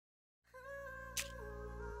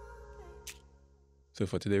So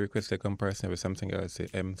for today, request a comparison of a Samsung Galaxy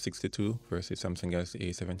M62 versus Samsung Galaxy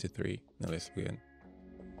A73. Now let's begin.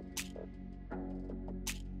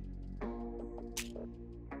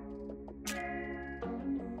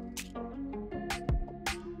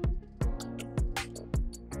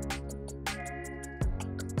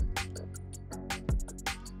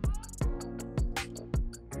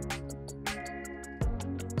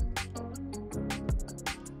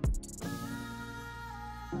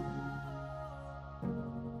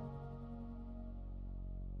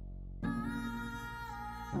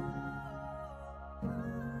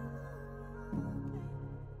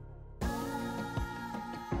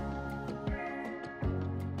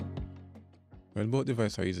 Well, both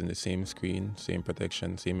devices are using the same screen, same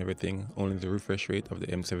protection, same everything, only the refresh rate of the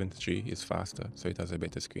M73 is faster, so it has a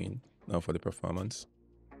better screen. Now for the performance.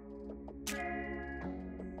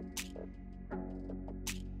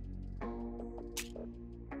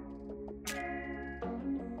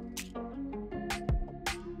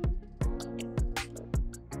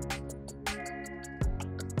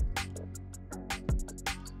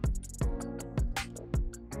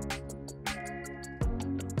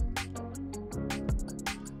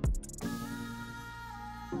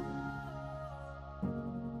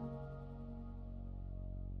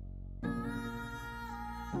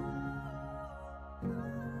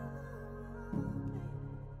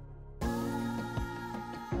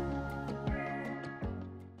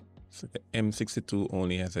 So the M62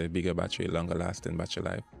 only has a bigger battery, longer lasting battery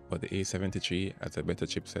life, but the A73 has a better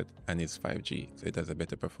chipset and is 5G, so it has a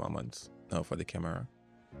better performance. Now for the camera.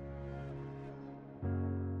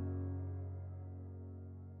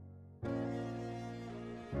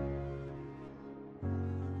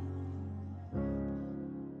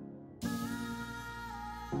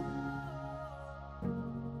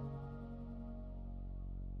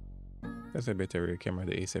 That's a better rear camera,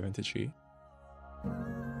 the A73.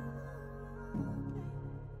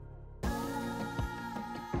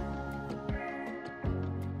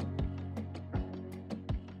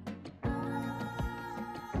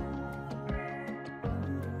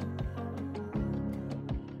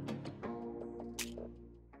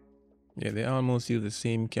 Yeah, they almost use the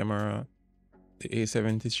same camera. The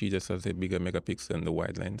A73 just has a bigger megapixel and the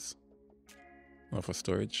wide lens. Now for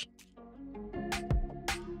storage.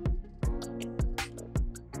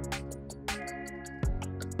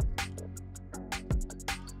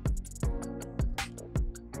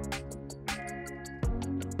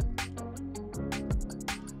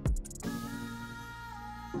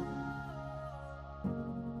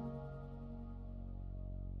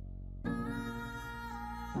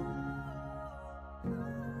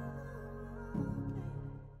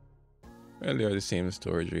 Well, they are the same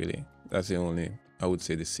storage really. That's the only, I would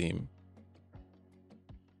say the same.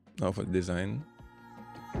 Now for the design.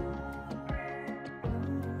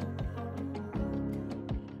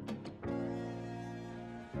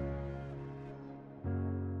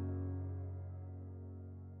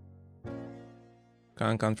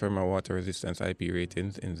 Can't confirm our water resistance IP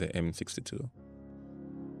ratings in the M62.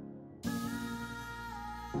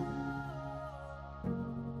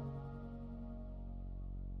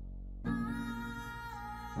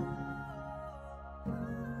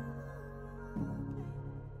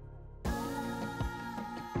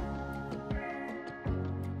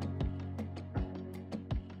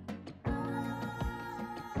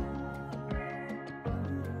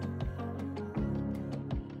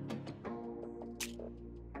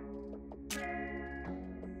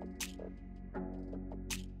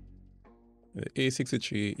 The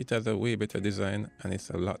A63, it has a way better design and it's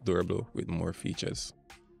a lot durable with more features.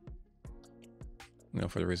 Now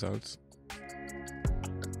for the results.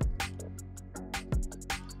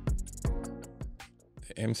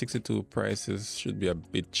 The M62 prices should be a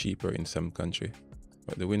bit cheaper in some country,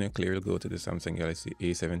 but the winner clearly will go to the Samsung Galaxy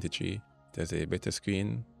A73. It has a better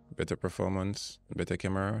screen, better performance, better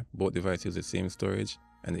camera. Both devices use the same storage,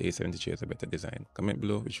 and the A73 has a better design. Comment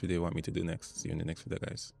below which video you want me to do next. See you in the next video,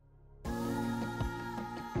 guys.